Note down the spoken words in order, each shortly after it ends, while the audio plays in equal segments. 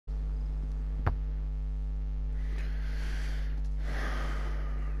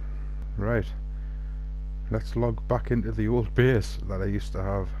Right, let's log back into the old base that I used to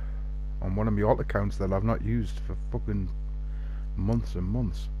have on one of my alt accounts that I've not used for fucking months and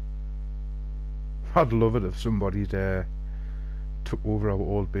months. I'd love it if somebody took over our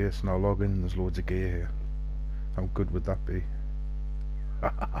old base and I log in and there's loads of gear here. How good would that be?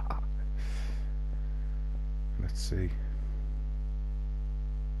 Let's see.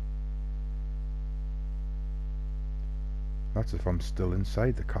 That's if I'm still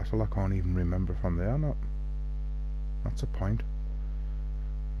inside the castle. I can't even remember if I'm there or not. That's a point.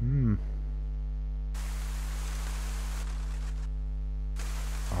 I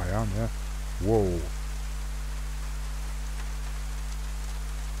am, yeah. Whoa.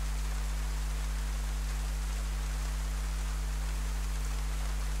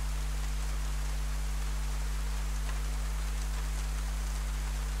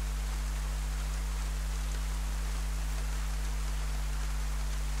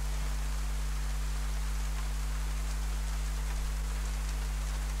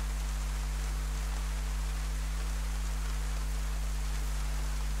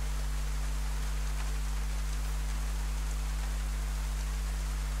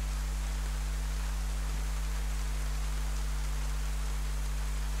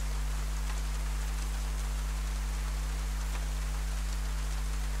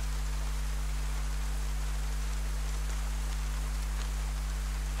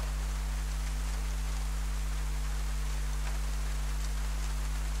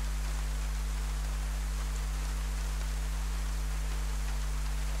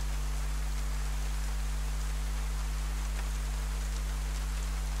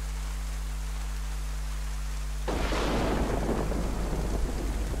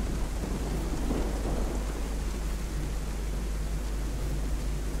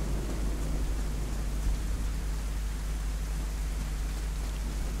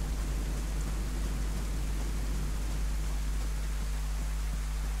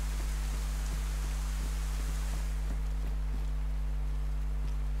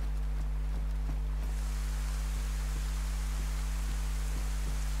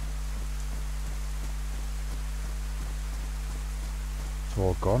 It's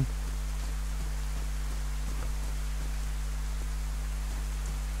all gone.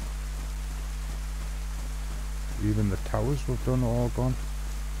 Even the towers we've done are all gone.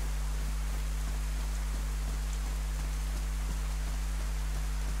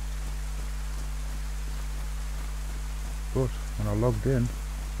 But when I logged in,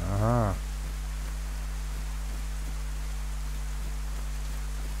 aha.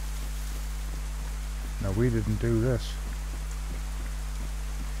 Now we didn't do this.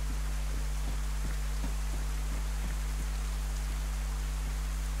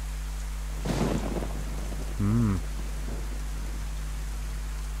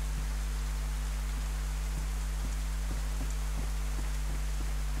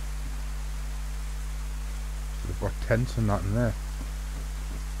 We've got tents and that in there.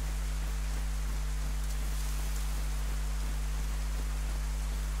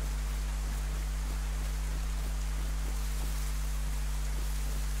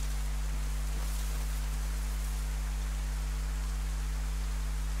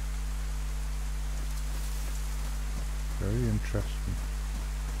 Very interesting.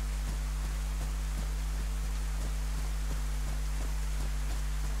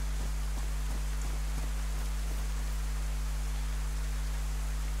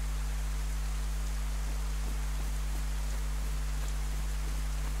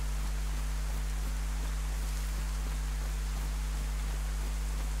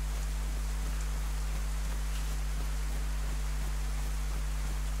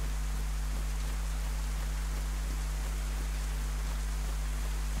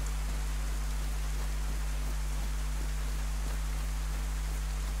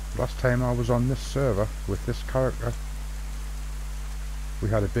 Last time I was on this server with this character, we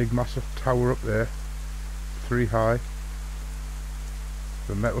had a big massive tower up there, 3 high,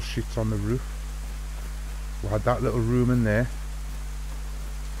 the metal sheets on the roof. We had that little room in there.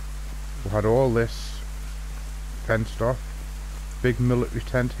 We had all this fenced off, big military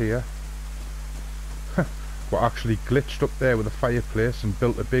tent here. We actually glitched up there with a fireplace and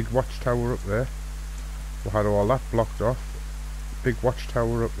built a big watchtower up there. We had all that blocked off. Big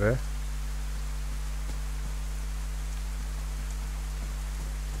watchtower up there.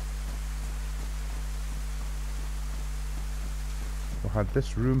 We had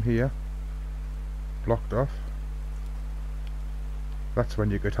this room here blocked off. That's when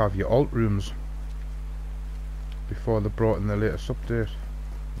you could have your alt rooms before they brought in the latest update.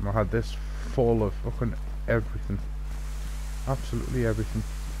 And I had this full of fucking everything. Absolutely everything.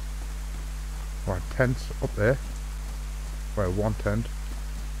 Right, tents up there. Well, one tent.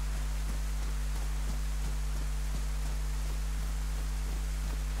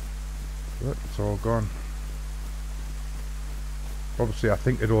 But it's all gone. Obviously I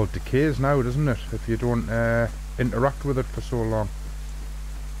think it all decays now, doesn't it, if you don't interact with it for so long.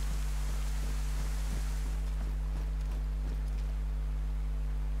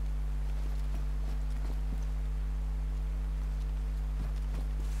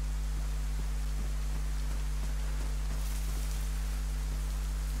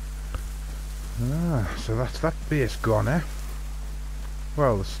 Ah, so that's that base gone, eh?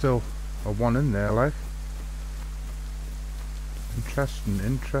 Well, there's still a one in there, like. Interesting,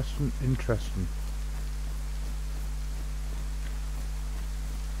 interesting, interesting.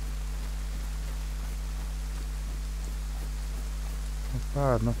 Not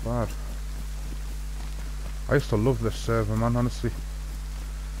bad, not bad. I used to love this server, man, honestly.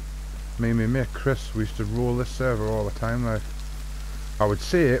 Me and my mate Chris, we used to roll this server all the time, like. I would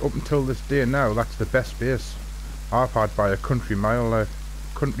say, up until this day now, that's the best base I've had by a country mile, like.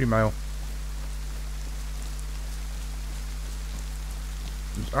 Country mile.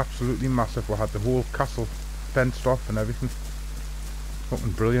 It was absolutely massive. We had the whole castle fenced off and everything.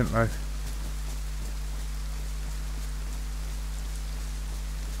 Fucking brilliant, like.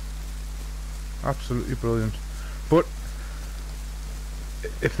 Absolutely brilliant. But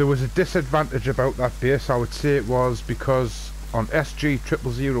if there was a disadvantage about that base, I would say it was because on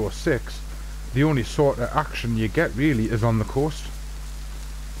SG0006 the only sort of action you get really is on the coast.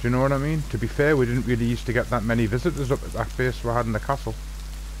 Do you know what I mean? To be fair, we didn't really used to get that many visitors up at that base we had in the castle.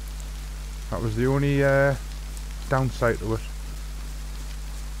 That was the only downside to it.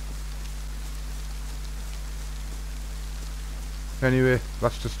 Anyway,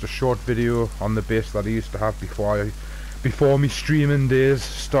 that's just a short video on the base that I used to have before me streaming days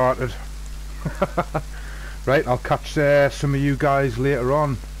started. Right, I'll catch some of you guys later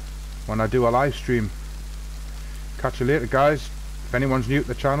on when I do a live stream. Catch you later, guys. If anyone's new to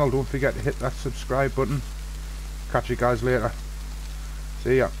the channel, don't forget to hit that subscribe button. Catch you guys later.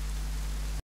 See ya.